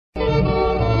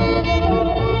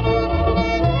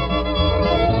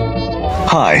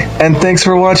Hi, and thanks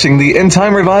for watching the End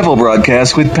Time Revival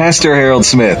broadcast with Pastor Harold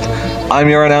Smith. I'm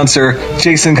your announcer,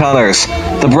 Jason Connors.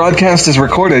 The broadcast is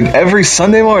recorded every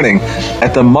Sunday morning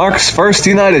at the Mark's First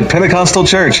United Pentecostal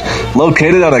Church,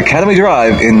 located on Academy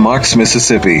Drive in Marks,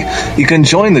 Mississippi. You can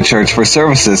join the church for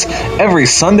services every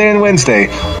Sunday and Wednesday,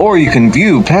 or you can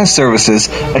view past services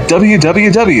at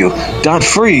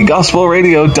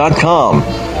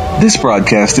www.freegospelradio.com. This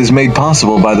broadcast is made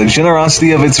possible by the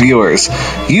generosity of its viewers.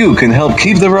 You can help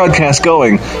keep the broadcast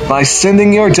going by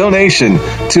sending your donation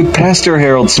to Pastor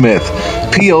Harold Smith,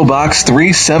 P.O. Box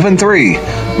 373,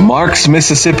 Marks,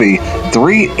 Mississippi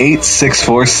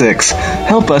 38646.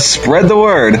 Help us spread the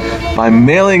word by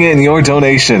mailing in your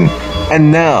donation.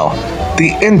 And now, the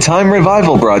End Time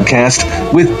Revival broadcast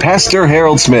with Pastor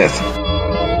Harold Smith.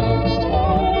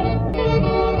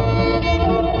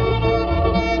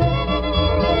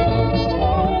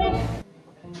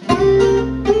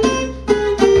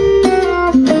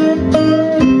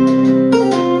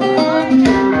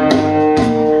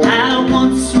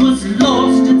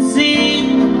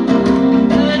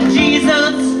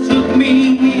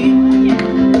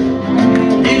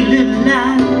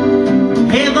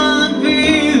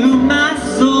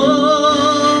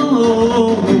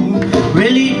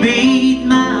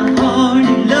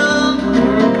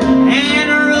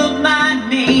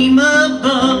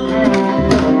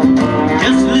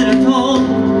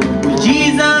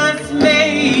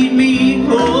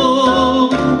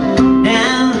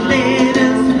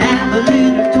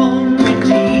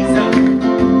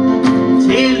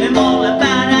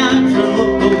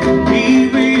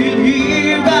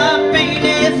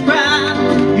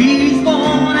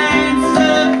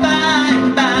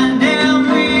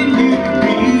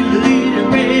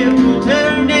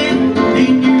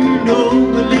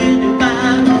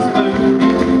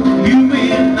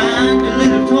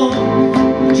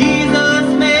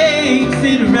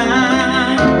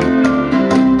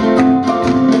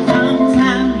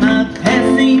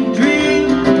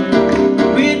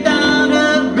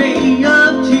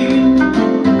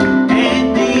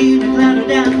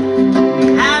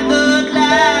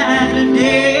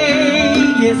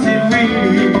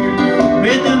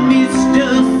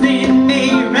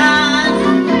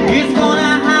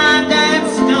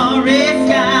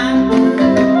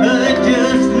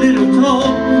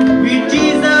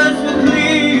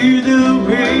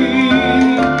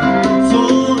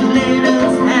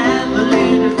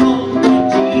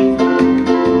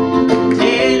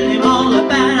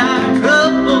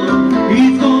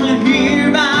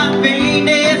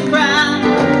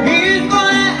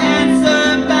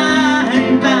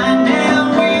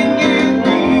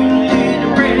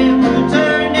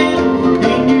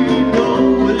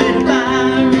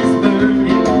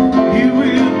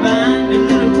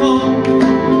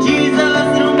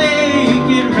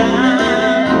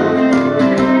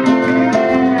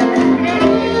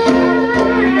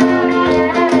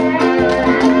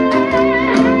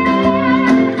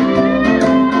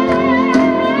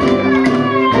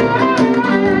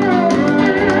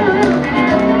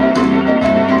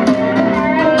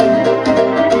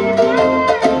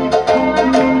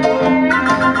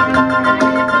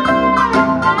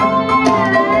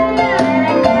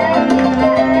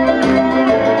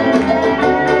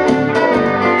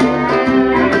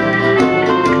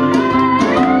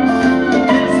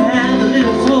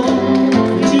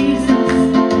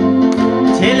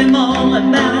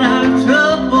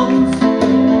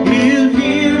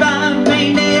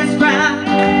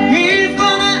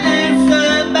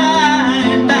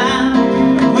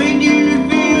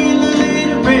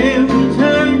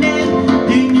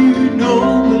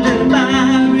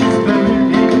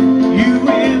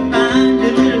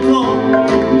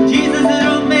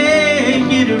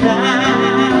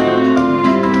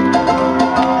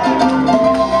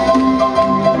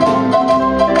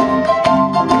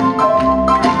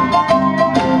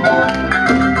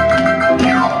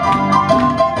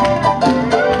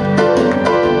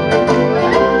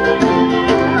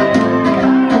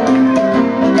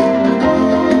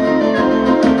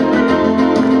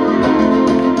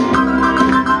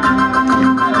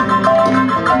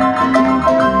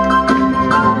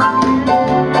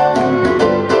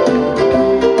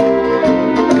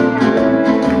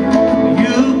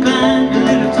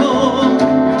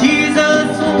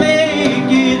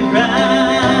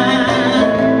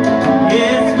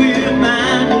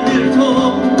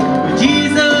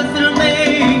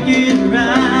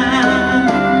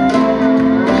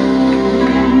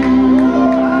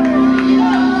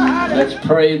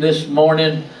 pray this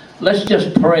morning. Let's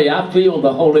just pray. I feel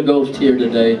the Holy Ghost here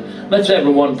today. Let's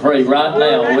everyone pray right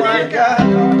now. Would you?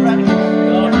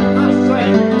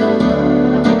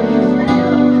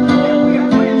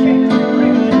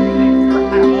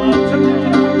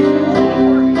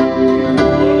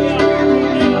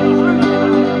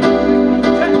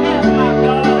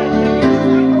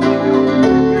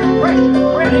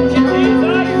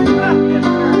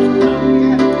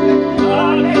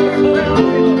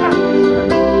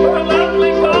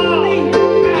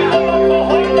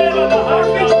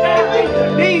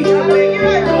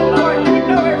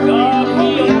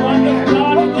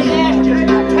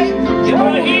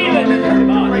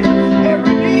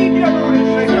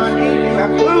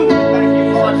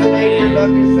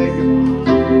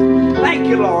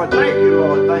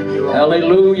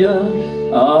 hallelujah.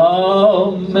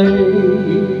 Amazing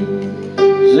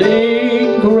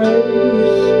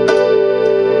grace,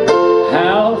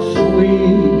 how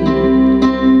sweet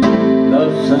the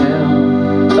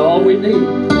sound. That's all we need.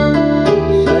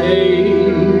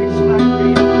 Save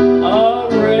a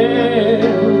wretch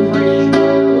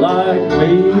like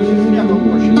me.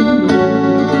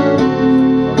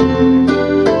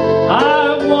 I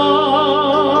once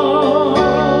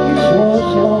was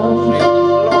lost,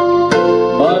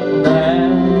 but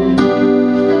now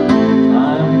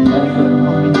I'm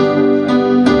found.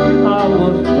 I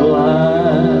was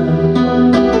blind,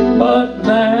 but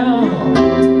now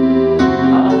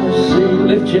I see.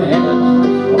 Lift your hands.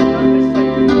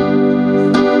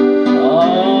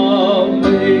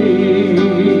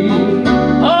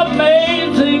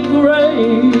 Amazing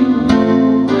grace,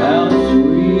 how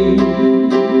sweet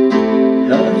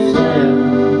the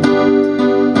sound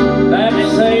that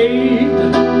saved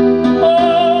a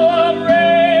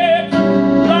wretch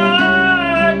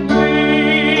like me.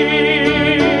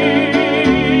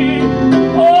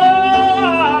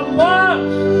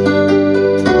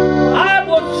 I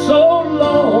was so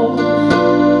lost,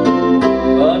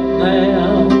 but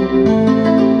now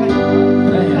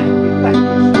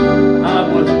I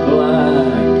was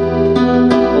blind.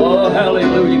 Oh,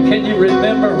 hallelujah. Can you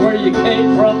remember where you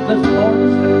came from this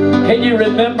morning? Can you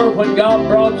remember when God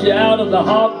brought you out of the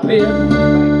hog pit?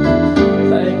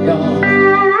 Thank God.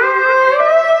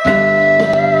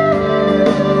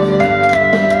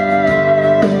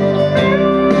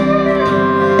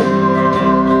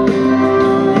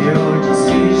 There are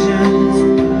decisions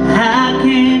I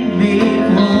can't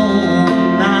make on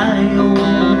my own,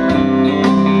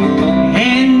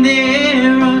 and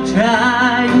there are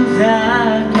trials I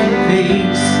can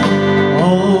face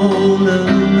all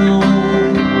alone.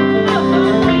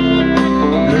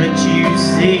 But you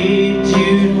said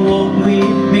you'd walk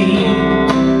with me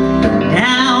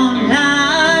down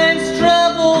life's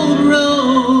troubled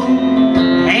road,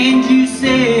 and you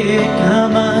said,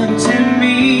 come unto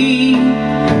me,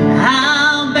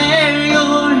 I'll bear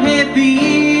your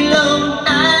heavy load. I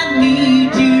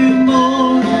need you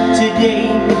more today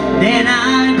than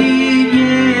I did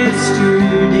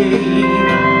yesterday.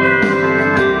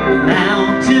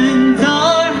 Mountains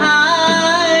are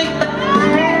high,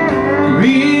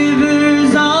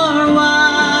 rivers are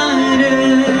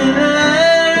wider.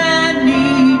 I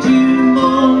need you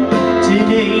more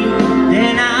today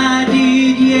than I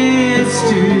did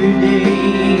yesterday.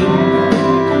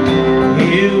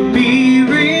 Help me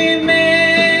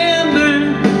remember,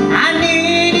 I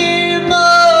need you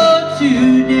more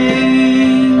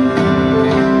today.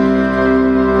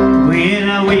 When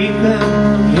I wake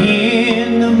up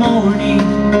in the morning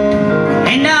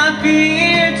and I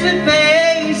fear to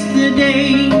face the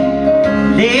day,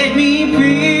 let me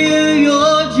feel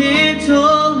your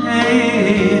gentle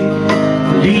hand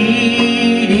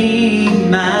leading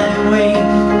my way.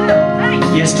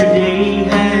 Yesterday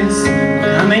has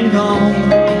come and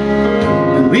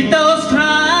gone, with those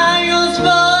trials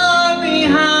far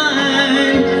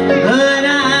behind, but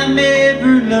I'm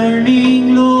ever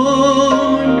learning,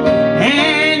 Lord,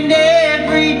 and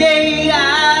every day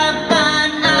I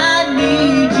find I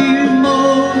need you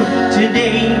more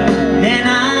today than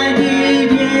I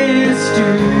did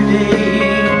yesterday.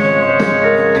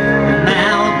 The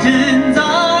mountains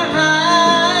are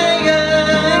higher,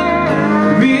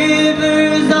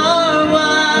 rivers are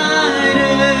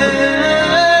wider.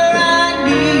 I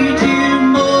need you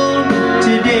more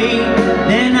today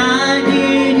than I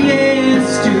did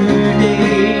yesterday.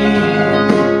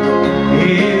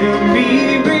 Help me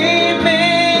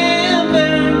remember,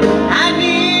 I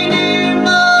need you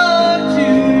more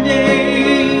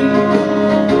today.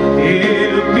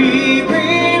 Help me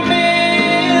remember,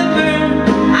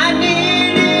 I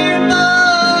need you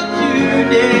more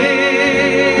today.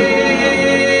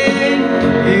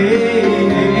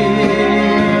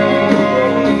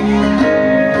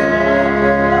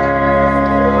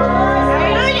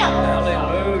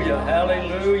 Hallelujah,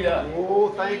 hallelujah. Oh,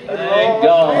 thank you, Thank Lord.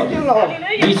 God. Thank you, Lord.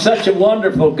 He's such a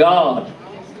wonderful God.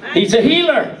 He's a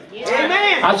healer.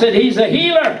 Amen. I said he's a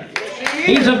healer.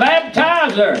 He's a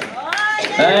baptizer.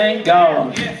 Thank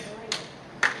God.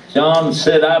 John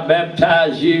said, I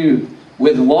baptize you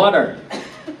with water,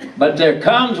 but there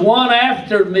comes one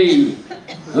after me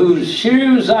whose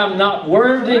shoes I'm not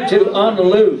worthy to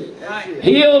unloose.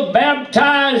 He'll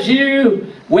baptize you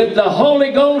with the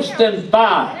Holy Ghost and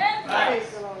fire.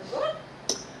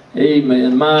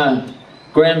 Amen. My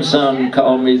grandson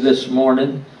called me this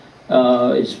morning.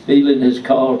 He's feeling his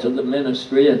call to the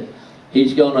ministry, and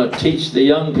he's going to teach the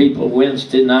young people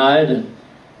Wednesday night, and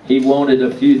he wanted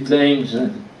a few things,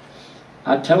 and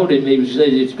I told him, he said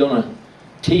he's going to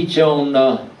teach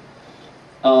on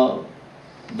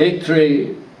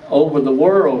victory over the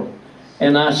world.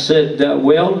 And I said,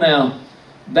 well, now,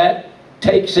 that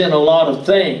takes in a lot of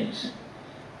things.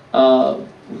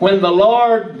 When the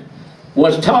Lord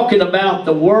was talking about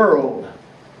the world,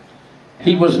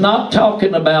 He was not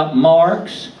talking about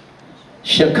Marx,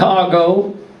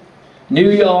 Chicago, New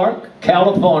York,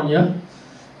 California.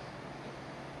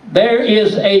 There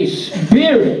is a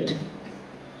spirit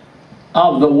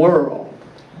of the world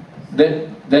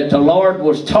that the Lord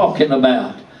was talking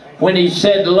about. When He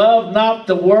said, love not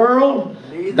the world,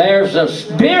 there's a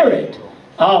spirit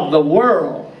of the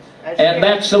world. And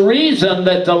that's the reason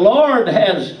that the Lord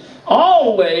has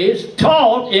always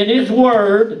taught in His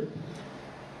Word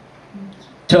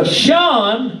to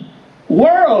shun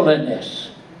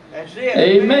worldliness. That's it.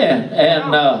 Amen.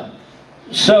 And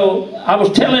so I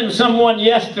was telling someone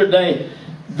yesterday,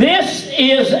 this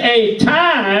is a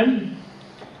time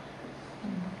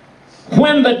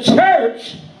when the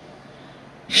church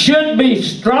should be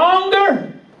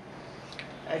stronger.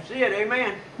 That's it.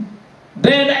 Amen.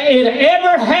 Than it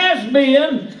ever has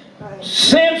been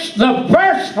since the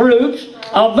first fruits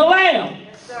of the Lamb.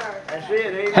 That's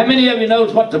it. Amen. How many of you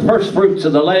knows what the first fruits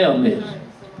of the Lamb is?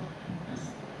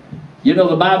 You know,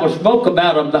 the Bible spoke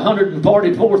about them, the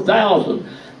 144,000.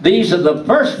 These are the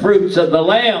first fruits of the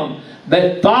Lamb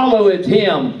that followeth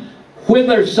Him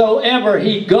whithersoever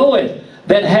He goeth,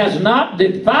 that has not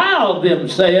defiled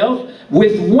themselves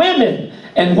with women.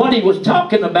 And what he was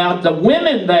talking about, the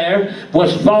women there,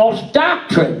 was false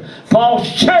doctrine, false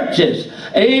churches.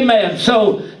 Amen.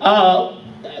 So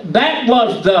that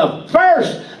was the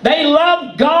first. They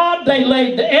loved God. They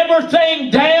laid everything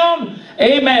down.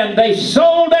 Amen. They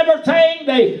sold everything.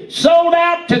 They sold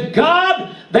out to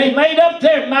God. They made up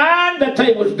their mind that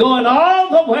they was going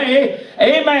all the way.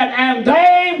 Amen. And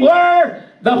they were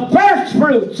the first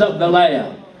fruits of the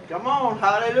Lamb. Come on.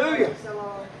 Hallelujah.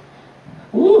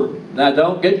 Ooh, now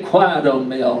don't get quiet on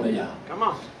me, all of y'all. Come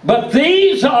on. But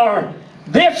this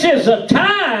is a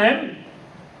time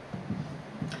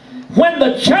when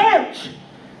the church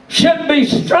should be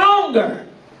stronger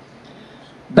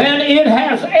than it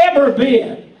has ever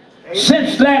been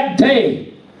since that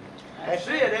day. That's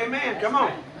it. Amen. Come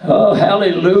on. Oh,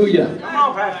 hallelujah. Come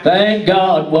on, Pastor. Thank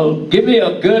God. Well, give me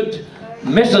a good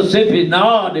Mississippi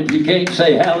nod if you can't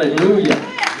say hallelujah.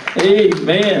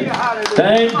 Amen.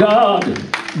 Thank God.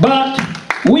 But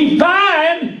we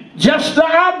find just the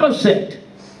opposite.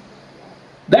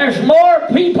 There's more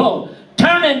people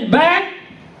turning back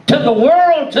to the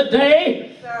world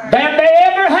today than there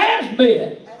ever has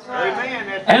been.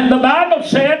 Amen. And the Bible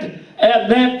said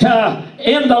that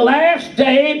in the last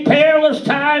day perilous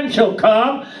times shall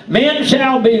come. Men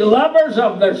shall be lovers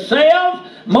of themselves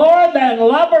more than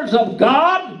lovers of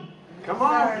God. Come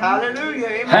on. Hallelujah.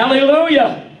 Amen.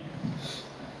 Hallelujah.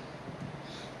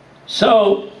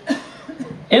 So,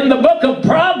 in the book of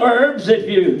Proverbs, if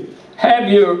you have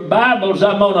your Bibles,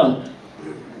 I'm going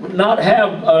to not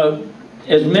have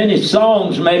as many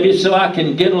songs maybe so I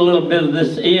can get a little bit of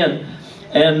this in.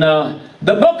 And the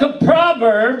book of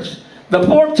Proverbs, the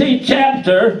 14th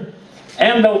chapter,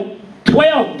 and the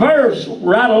 12th verse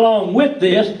right along with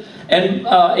this. And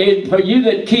for you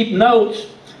that keep notes,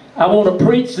 I want to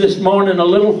preach this morning a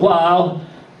little while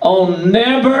on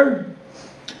never.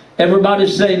 Everybody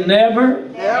say never,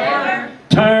 Never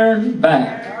turn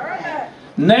back.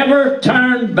 Never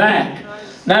turn back.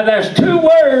 Now there's two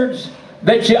words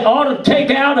that you ought to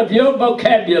take out of your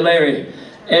vocabulary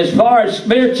as far as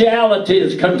spirituality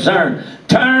is concerned.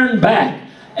 Turn back.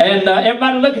 And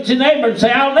everybody look at your neighbor and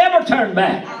say, I'll never turn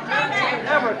back.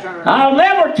 Never turn. I'll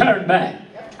never turn back.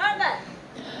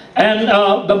 And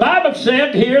the Bible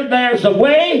said here, there's a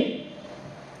way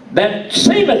that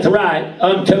seemeth right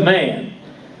unto man,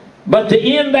 but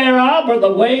the end thereof are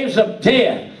the ways of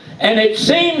death. And it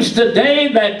seems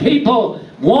today that people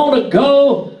want to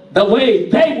go the way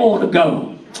they want to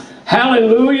go.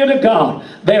 Hallelujah to God.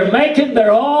 They're making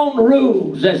their own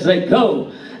rules as they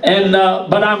go. And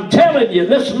but I'm telling you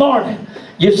this morning,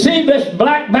 you see this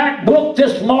black back book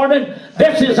this morning?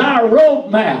 This is our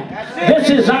roadmap. This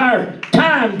is our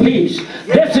timepiece.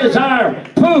 This is our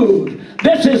food.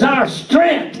 This is our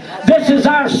strength. This is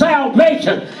our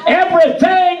salvation.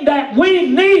 Everything that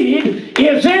we need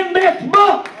is in this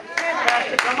book.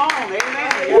 Come on.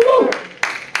 Amen. Woo.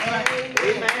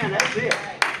 Amen. That's it.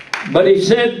 But he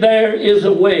said there is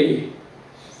a way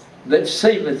that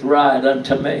seemeth right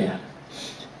unto man.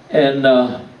 And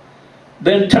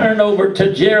then turn over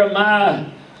to Jeremiah,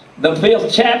 the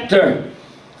 5th chapter,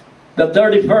 the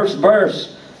 31st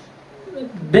verse.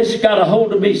 This got a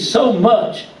hold of me so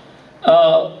much.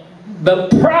 the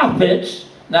prophets,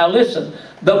 now listen,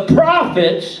 the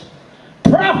prophets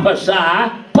prophesy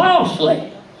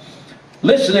falsely.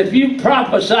 Listen, if you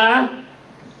prophesy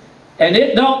and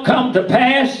it don't come to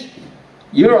pass,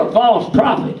 you're a false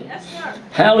prophet. Yes, sir.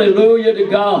 Hallelujah to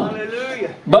God.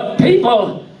 Hallelujah. But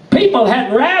people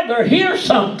had rather hear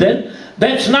something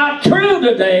that's not true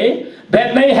today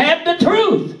than they had the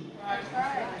truth.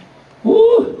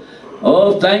 Woo.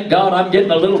 Oh, thank God I'm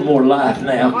getting a little more life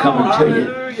now coming to you.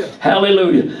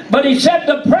 Hallelujah. But he said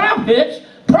the prophets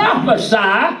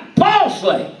prophesy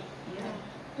falsely.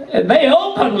 And they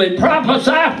openly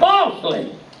prophesy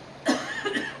falsely.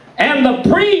 And the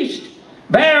priests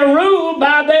bear rule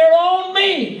by their own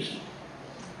means.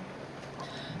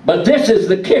 But this is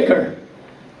the kicker.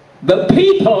 The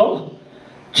people,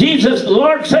 Jesus, the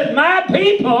Lord said, my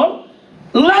people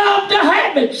love to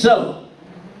have it so.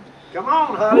 Come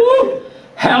on, hallelujah.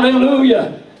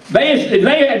 Hallelujah. They,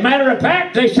 matter of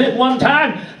fact, they said one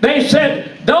time, they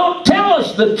said, don't tell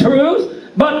us the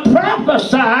truth, but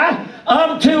prophesy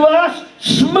unto us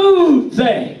smooth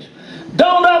things.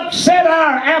 Don't upset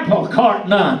our apple cart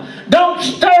none. Don't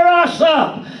stir us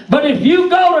up. But if you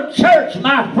go to church,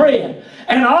 my friend,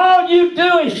 and all you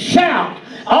do is shout,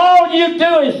 all you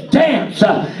do is dance,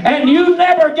 and you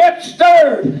never get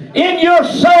stirred in your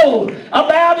soul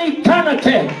about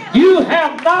eternity, you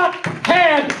have not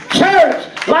had church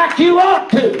like you ought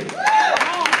to.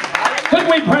 Could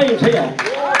we praise Him?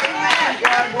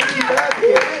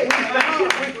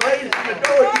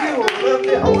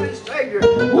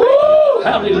 Woo!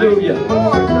 Hallelujah.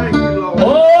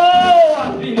 Oh, I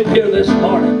feel it here this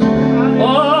morning.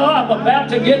 Oh, I'm about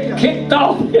to get kicked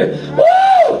off here. Woo!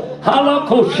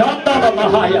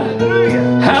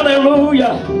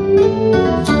 Hallelujah.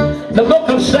 The book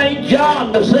of St.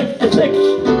 John, the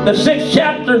 6th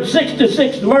chapter and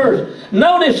 66th verse.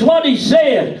 Notice what he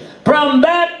said. From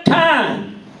that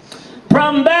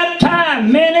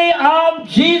time, many of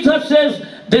Jesus'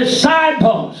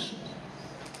 disciples,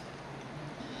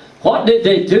 what did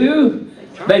they do?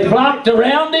 They flocked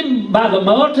around him by the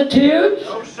multitudes?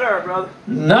 No, sir, brother.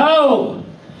 No.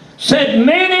 Said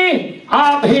many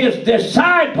of his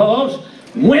disciples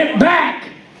went back.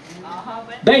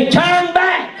 They turned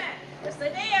back. Yes, they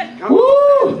did.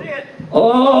 Woo!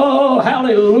 Oh,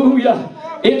 hallelujah.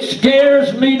 It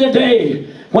scares me today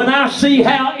when I see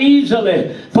how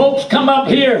easily folks come up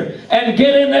here and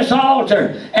get in this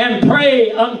altar and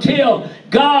pray until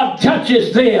God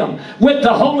touches them with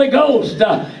the Holy Ghost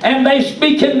and they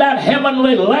speak in that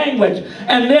heavenly language,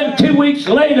 and then 2 weeks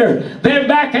later they're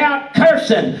back out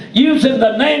cursing, using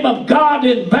the name of God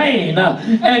in vain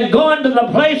and going to the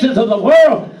places of the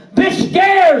world. This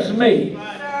scares me.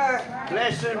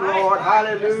 Bless him, Lord.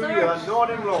 Hallelujah.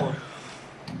 Anoint him, Lord.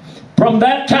 From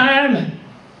that time,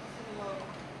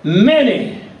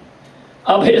 many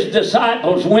of his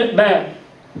disciples went back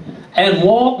and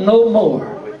walked no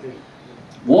more.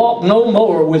 Walked no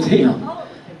more with him.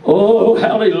 Oh,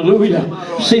 hallelujah.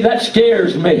 See, that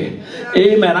scares me.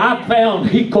 Amen. I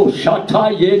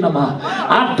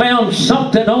found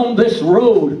something on this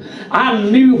road. I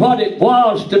knew what it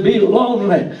was to be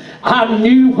lonely. I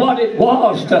knew what it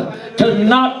was to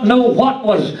not know what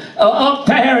was up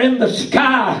there in the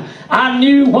sky. I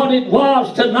knew what it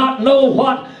was to not know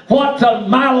what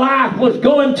my life was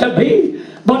going to be.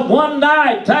 But one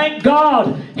night, thank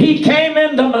God, He came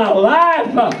into my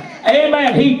life.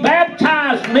 Amen. He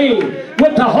baptized me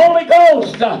with the Holy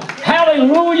Ghost.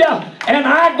 Hallelujah. And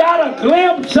I got a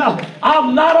glimpse of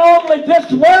not only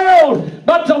this world,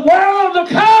 but the world to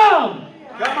come.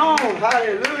 Come on.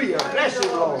 Hallelujah. Bless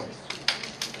him, Lord.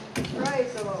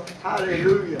 Praise the Lord.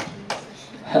 Hallelujah.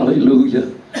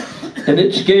 Hallelujah. And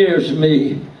it scares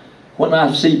me when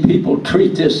I see people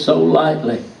treat this so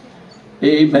lightly.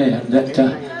 Amen.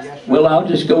 Well, I'll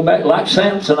just go back like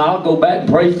Samson. I'll go back and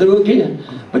pray through again.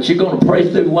 But you're going to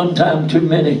pray through one time too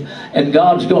many. And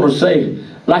God's going to say,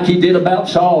 like He did about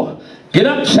Saul, get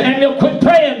up, Samuel, quit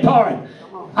praying for him.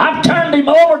 I've turned him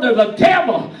over to the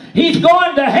devil. He's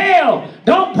going to hell.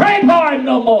 Don't pray for him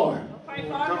no more.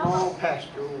 Come on,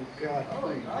 Pastor. Oh, God,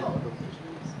 please.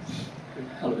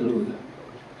 Hallelujah.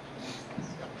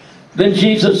 Then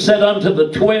Jesus said unto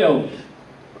the 12,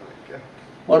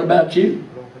 what about you?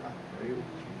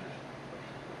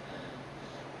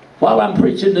 While I'm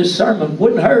preaching this sermon,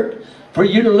 wouldn't hurt for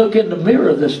you to look in the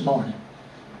mirror this morning.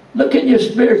 Look in your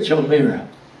spiritual mirror.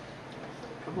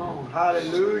 Come on,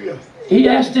 hallelujah. He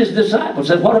asked His disciples,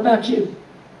 said, what about you?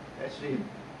 That's it.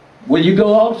 Will you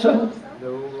go also? No,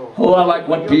 Lord. Oh, I like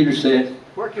what Peter said.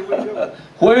 Where can we go?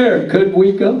 Where could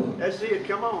we go? That's it.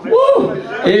 Come on. Woo!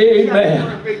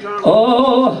 Amen.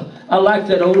 Oh, I like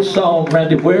that old song,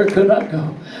 Randy. Where could I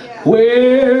go?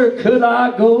 Where could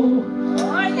I go?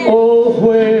 Oh,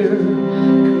 where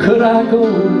could I go?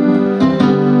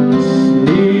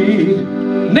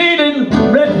 Needing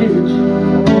refuge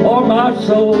for my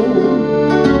soul.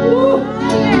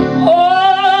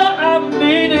 Oh, I'm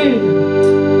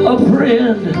needing a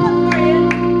friend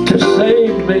to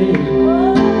save me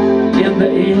in the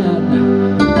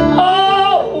end.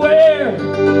 Oh, where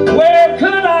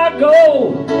could I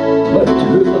go but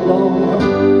to the Lord?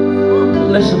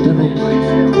 Listen to this.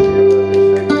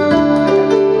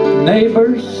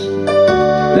 Neighbors,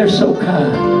 they're so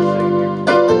kind.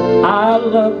 I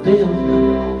love them,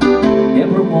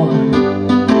 everyone.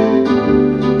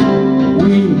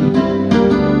 We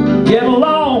get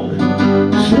along,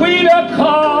 sweet accord.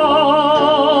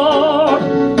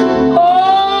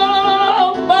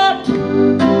 Oh, but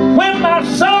when my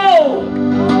soul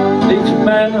needs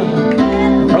manna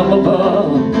from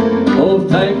above, oh,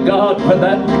 thank God for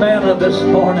that manna this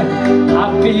morning.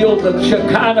 I feel the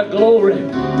Shekinah glory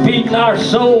feeding our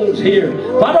souls here.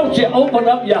 Why don't you open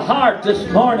up your heart this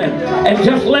morning and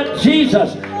just let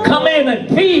Jesus come in and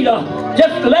feed us.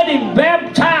 Just let Him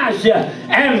baptize you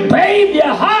and bathe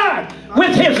your heart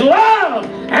with His love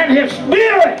and His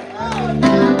Spirit.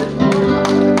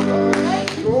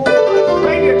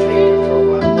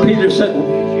 Peter said,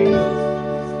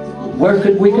 where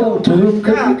could we go? To whom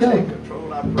could we go?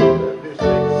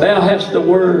 Thou hast the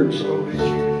words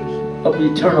of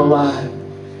eternal life.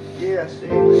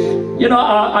 You know,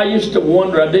 I used to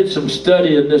wonder, I did some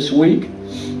studying this week.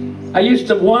 I used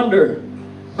to wonder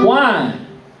why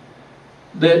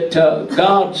that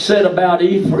God said about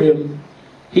Ephraim,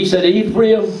 He said,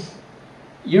 Ephraim,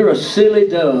 you're a silly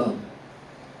dove.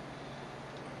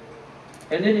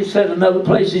 And then He said another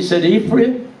place, He said,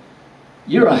 Ephraim,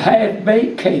 you're a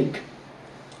half-baked cake.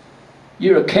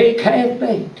 You're a cake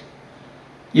half-baked.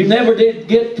 You never did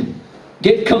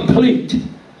get complete.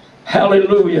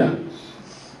 Hallelujah.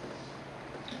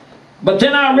 But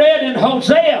then I read in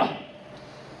Hosea,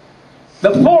 the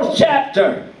 4th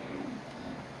chapter,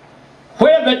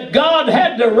 where that God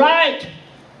had to write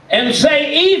and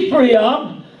say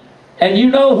Ephraim, and you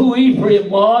know who Ephraim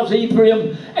was.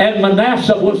 Ephraim and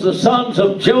Manasseh was the sons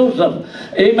of Joseph.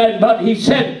 Amen. But He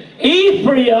said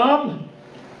Ephraim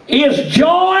is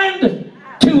joined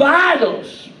to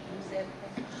idols.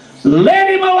 Let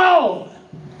him alone.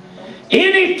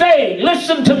 Anything,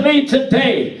 listen to me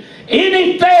today,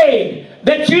 anything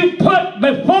that you put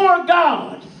before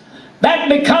God that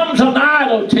becomes an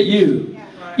idol to you.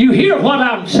 You hear what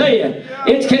I'm saying?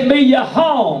 It can be your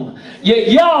home, your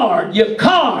yard, your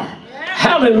car.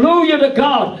 Hallelujah to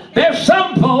God. There's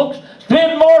some folks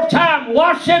spend more time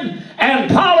washing and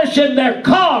polishing their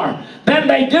car than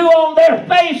they do on their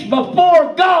face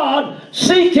before God,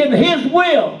 seeking His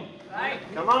will.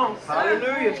 Come on.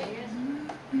 Hallelujah.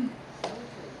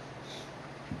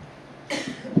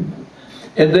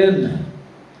 And then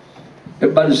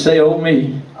everybody say, oh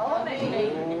me. Oh, me.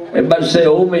 Everybody say,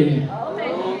 oh me.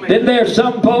 Oh, me. Then there are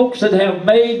some folks that have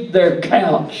made their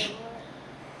couch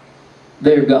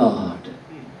their God.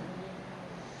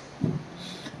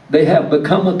 They have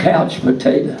become a couch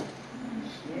potato.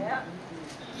 Yeah.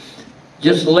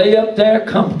 Just lay up there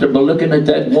comfortable looking at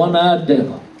that one-eyed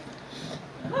devil.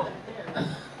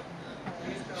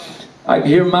 I can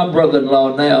hear my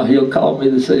brother-in-law now. He'll call me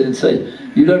and say,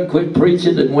 you done quit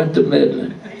preaching and went to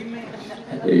meddling. Amen.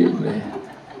 Amen.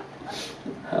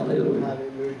 Hallelujah.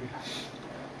 Hallelujah.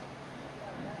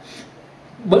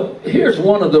 But here's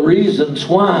one of the reasons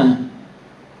why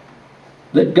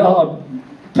that God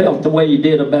felt the way He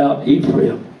did about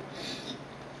Ephraim.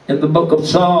 In the book of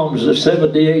Psalms, the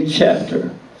 78th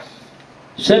chapter,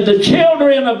 said the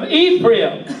children of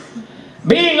Ephraim,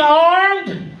 being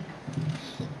armed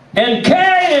and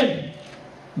carrying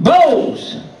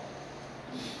bows.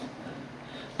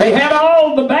 They had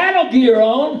all the battle gear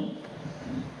on.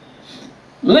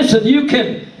 Listen, you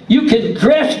can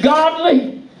dress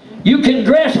godly. You can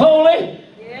dress holy.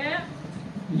 Yeah.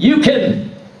 You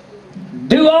can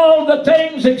do all the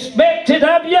things expected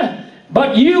of you,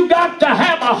 but you got to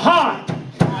have a heart.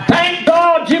 Thank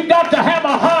God you've got to have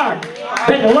a heart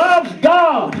that loves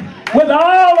God with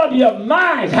all of your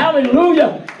might.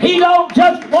 Hallelujah. He don't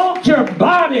just want your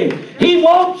body. He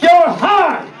wants your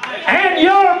heart and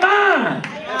your mind.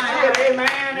 Amen.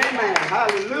 Amen.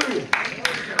 Hallelujah.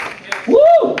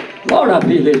 Woo! Lord, I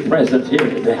feel His presence here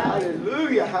today.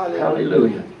 Hallelujah. Hallelujah.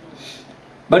 Hallelujah.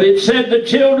 But it said the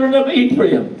children of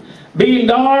Ephraim, being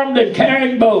armed and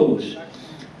carrying bows,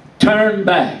 turned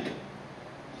back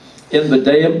in the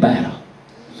day of battle.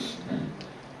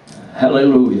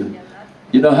 Hallelujah.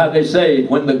 You know how they say,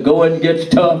 when the going gets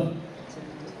tough,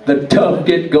 the tough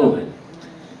get going.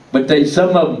 But there's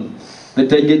some of them that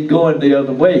they get going the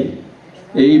other way.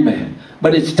 Amen.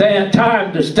 But it's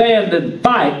time to stand and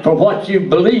fight for what you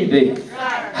believe in.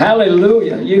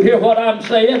 Hallelujah. You hear what I'm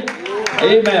saying?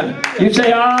 Amen. You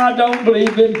say, I don't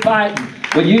believe in fighting.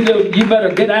 Well, you better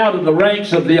get out of the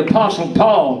ranks of the Apostle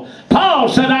Paul. Paul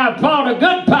said, I've fought a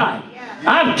good fight.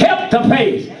 I've kept the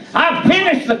faith. I've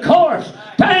finished the course.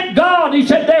 Thank God, he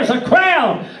said, there's a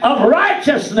crown of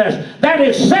righteousness that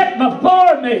is set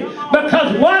before me.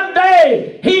 Because one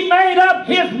day he made up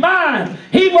his mind.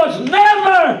 He was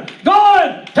never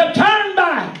going to turn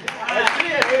back. That's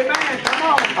it. Amen. Come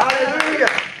on. Hallelujah.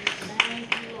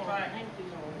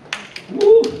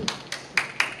 Woo.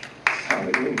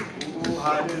 Hallelujah. Ooh,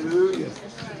 hallelujah.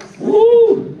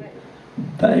 Woo.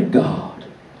 Thank God.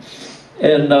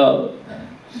 And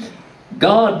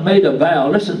God made a vow.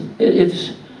 Listen,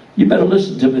 you better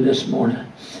listen to me this morning.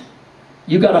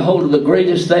 You got a hold of the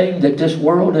greatest thing that this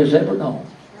world has ever known.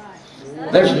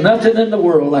 There's nothing in the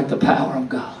world like the power of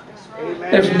God.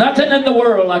 There's nothing in the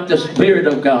world like the Spirit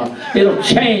of God. It'll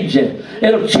change you.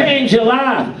 It'll change your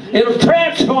life. It'll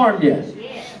transform you.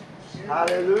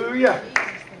 Hallelujah.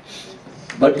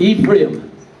 But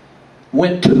Ephraim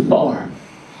went too far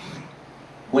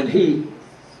when he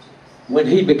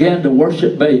began to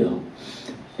worship Baal.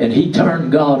 And he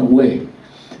turned God away.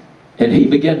 And he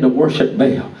began to worship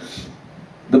Baal.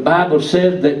 The Bible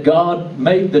said that God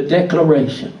made the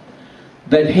declaration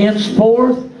that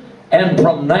henceforth and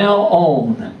from now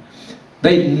on,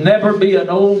 they'd never be an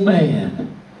old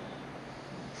man.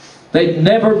 They'd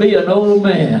never be an old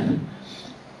man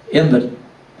in the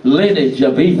lineage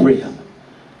of Ephraim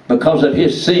because of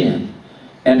his sin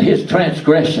and his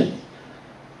transgression.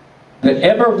 That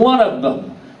every one of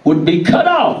them would be cut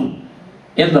off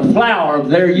in the flower of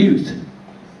their youth.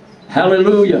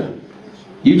 Hallelujah.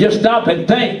 You just stop and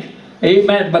think,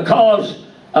 amen, because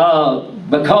of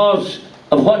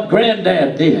what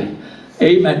Granddad did.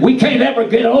 Amen. We can't ever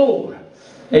get old.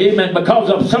 Amen. Because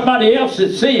of somebody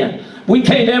else's sin. We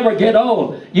can't ever get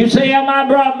old. You say, am I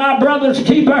my brother's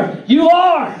keeper? You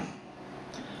are.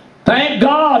 Thank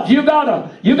God. You're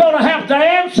gonna have to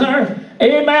answer,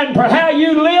 amen, for how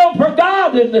you live for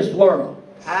God in this world.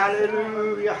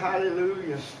 Hallelujah,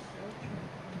 hallelujah.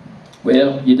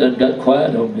 Well, you done got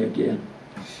quiet on me again.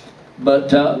 But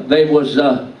there was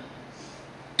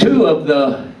two of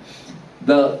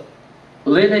the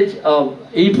lineage of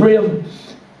Ephraim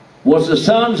was the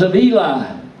sons of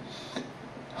Eli,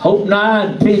 Hophni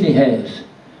and Phinehas.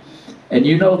 And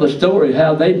you know the story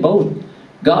how they both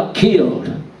got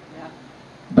killed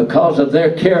because of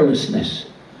their carelessness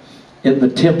in the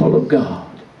temple of God.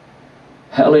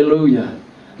 Hallelujah.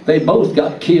 They both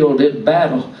got killed in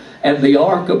battle, and the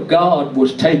ark of God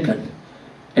was taken.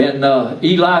 And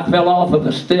Eli fell off of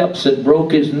the steps and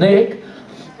broke his neck.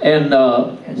 And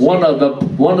one of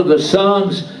the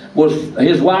sons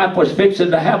his wife was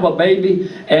fixing to have a baby,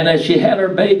 and as she had her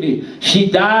baby, she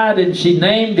died, and she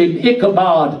named him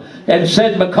Ichabod, and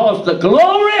said, because the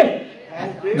glory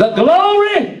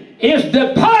is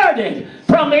departed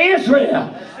from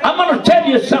Israel. I'm going to tell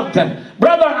you something.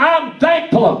 Brother, I'm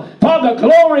thankful for the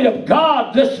glory of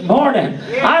God this morning.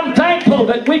 I'm thankful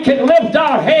that we can lift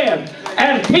our head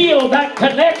and feel that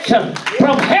connection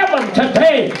from heaven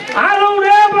today. I don't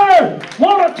ever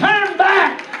want to turn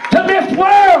back to this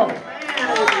world.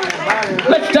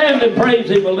 Let's stand and praise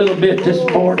Him a little bit this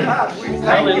morning.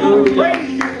 Hallelujah.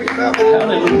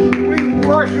 Hallelujah. We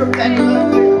worship and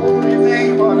love the holy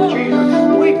name of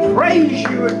Jesus. We praise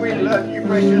you and we love you,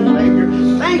 precious Savior.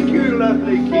 Thank you,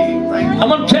 lovely King. Thank you. I'm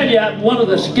going to tell you, one of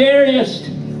the scariest,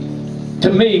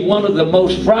 to me, one of the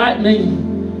most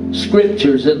frightening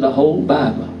scriptures in the whole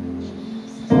Bible.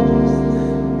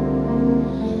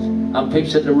 I'm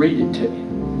fixing to read it to you.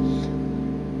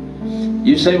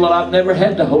 You say, well, I've never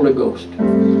had the Holy Ghost.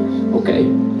 Okay,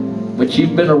 but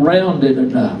you've been around it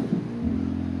enough.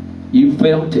 You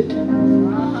felt it.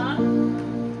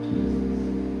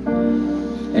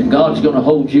 And God's going to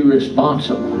hold you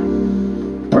responsible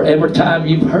for every time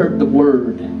you've heard the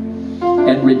word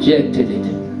and rejected it.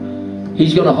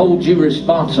 He's going to hold you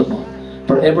responsible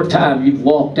for every time you've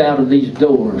walked out of these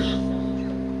doors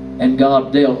and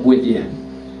God dealt with you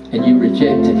and you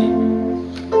rejected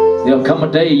Him. There'll come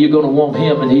a day you're going to want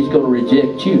Him and He's going to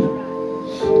reject you.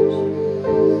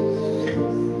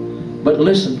 But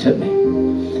listen to me.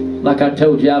 Like I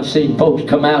told you, I've seen folks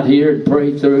come out here and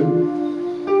pray through.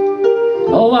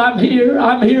 Oh, I'm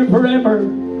here forever.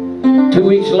 2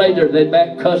 weeks later, they're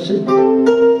back cussing.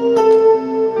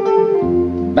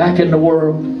 Back in the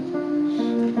world.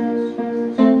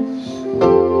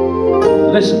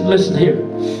 Listen here.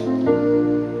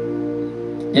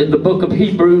 in the book of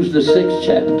Hebrews, the 6th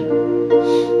chapter.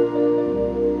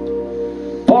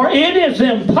 For it is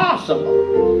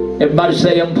impossible. Everybody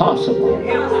say impossible.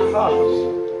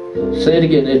 Impossible. Say it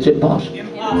again, it's impossible.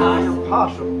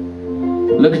 Impossible.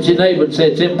 Look at your neighbor and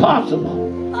say, it's impossible.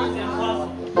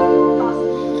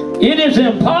 It is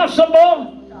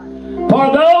impossible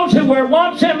for those who were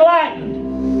once enlightened.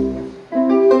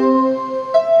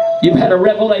 You've had a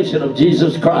revelation of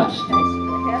Jesus Christ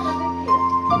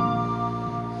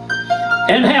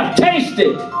and have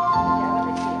tasted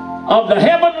of the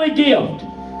heavenly gift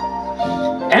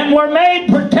and were made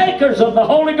partakers of the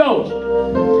Holy Ghost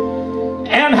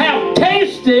and have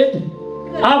tasted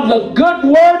of the good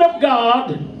Word of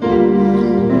God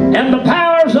and the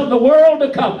powers of the world to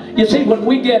come. You see, when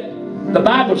we get, the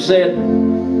Bible said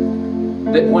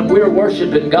that when we're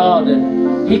worshiping God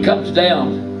and He comes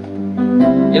down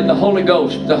in the Holy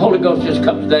Ghost just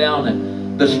comes down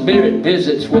and the Spirit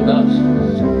visits with us.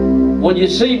 Well, you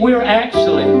see, we're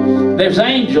actually, there's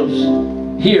angels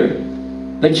here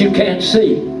that you can't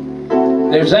see.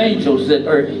 There's angels that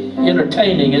are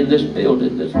entertaining in this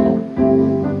building this morning.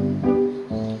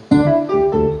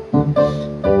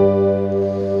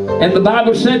 And the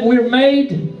Bible said we're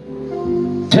made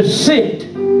to sit.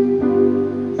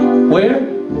 Where?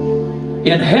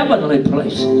 In heavenly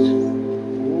places.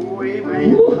 Oh,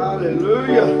 amen.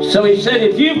 Hallelujah. So he said,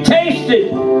 if you've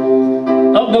tasted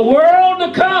of the world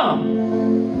to come,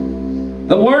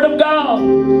 the Word of God,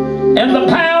 and the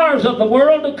powers of the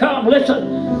world to come,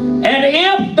 listen, and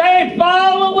if they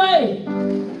fall away,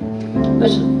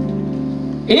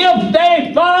 listen, if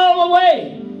they fall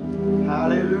away,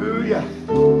 hallelujah,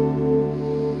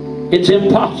 it's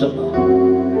impossible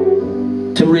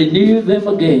to renew them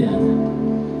again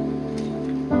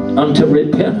unto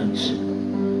repentance,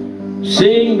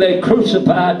 seeing they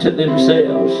crucify to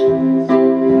themselves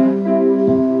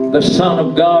the Son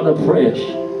of God afresh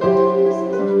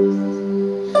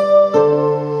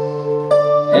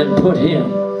and put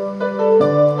Him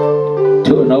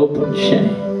to an open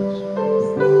shame.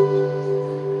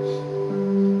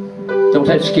 Don't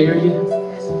that scare you?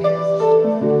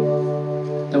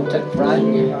 Don't that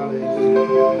frighten you?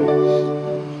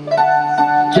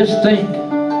 Just think,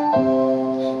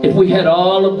 if we had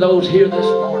all of those here this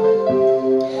morning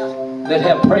that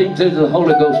have prayed through the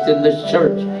Holy Ghost in this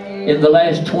church in the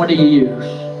last 20 years,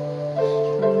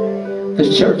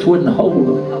 this church wouldn't hold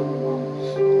them.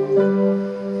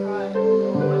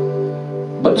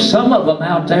 But some of them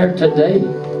out there today,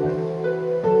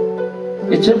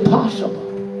 it's impossible.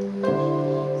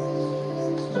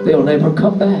 They'll never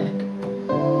come back.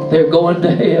 They're going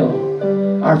to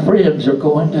hell. Our friends are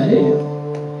going to hell.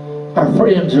 Our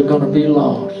friends are going to be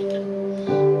lost.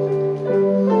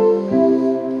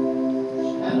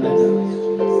 Hallelujah.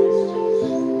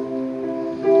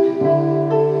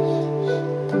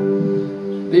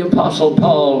 The Apostle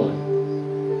Paul,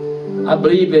 I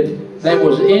believe if there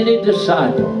was any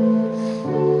disciple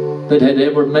that had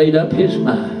ever made up his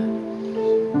mind,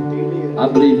 I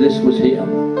believe this was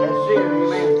him. that's it,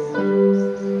 amen.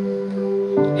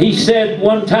 He said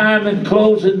one time in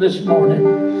closing this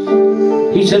morning,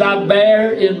 he said, I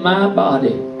bear in my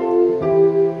body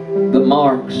the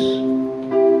marks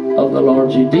of the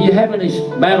Lord Jesus. Do you have any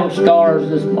battle scars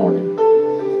this morning?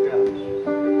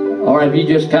 Or have you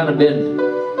just kind of been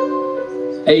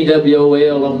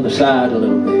AWOL on the side a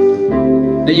little bit?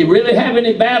 Do you really have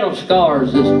any battle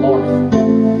scars this morning?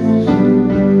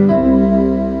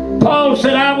 Paul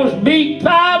said, I was beat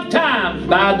 5 times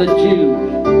by the Jews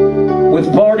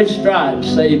with 40 stripes,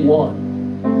 save one.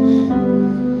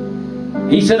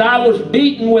 He said, I was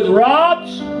beaten with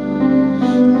rods.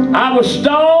 I was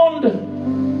stoned.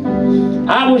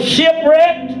 I was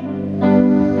shipwrecked.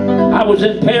 I was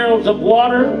in perils of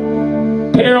water,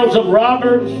 perils of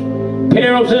robbers,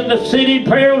 perils in the city,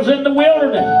 perils in the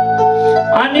wilderness.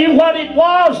 I knew what it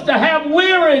was to have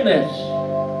weariness,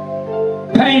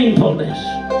 painfulness.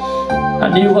 I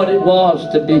knew what it was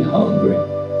to be hungry,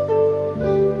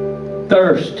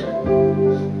 thirst,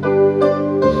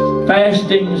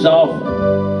 fastings often.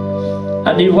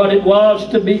 I knew what it was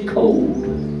to be cold.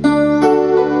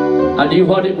 I knew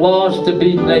what it was to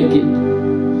be naked.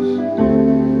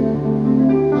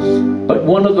 But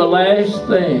one of the last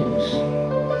things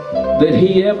that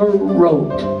he ever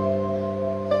wrote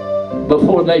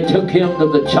before they took him to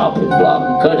the chopping block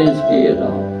and cut his head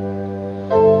off,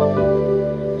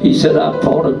 he said, I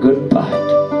fought a good fight.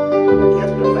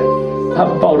 I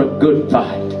fought a good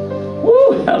fight.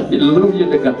 Woo, hallelujah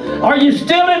to God. Are you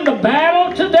still in the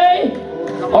battle today?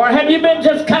 Or have you been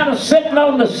just kind of sitting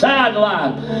on the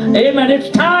sideline? Amen. It's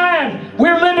time.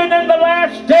 We're living in the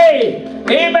last day.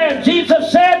 Amen.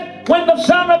 Jesus said, when the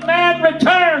Son of Man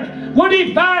returns, would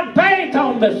he find faith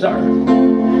on this earth?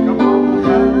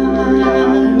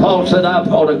 Paul said, I've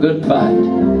fought a good fight.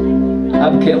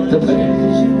 I've kept the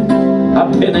faith.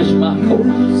 I've finished my course.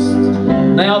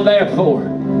 Now therefore,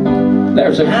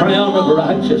 there's a crown of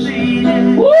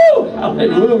righteousness. Woo!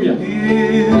 Hallelujah.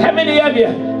 How many of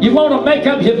you want to make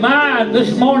up your mind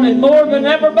this morning more than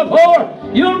ever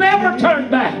before? You'll never turn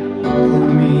back.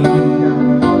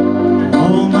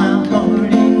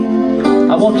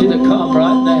 I want you to come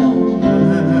right now.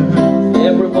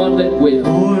 Everyone that will.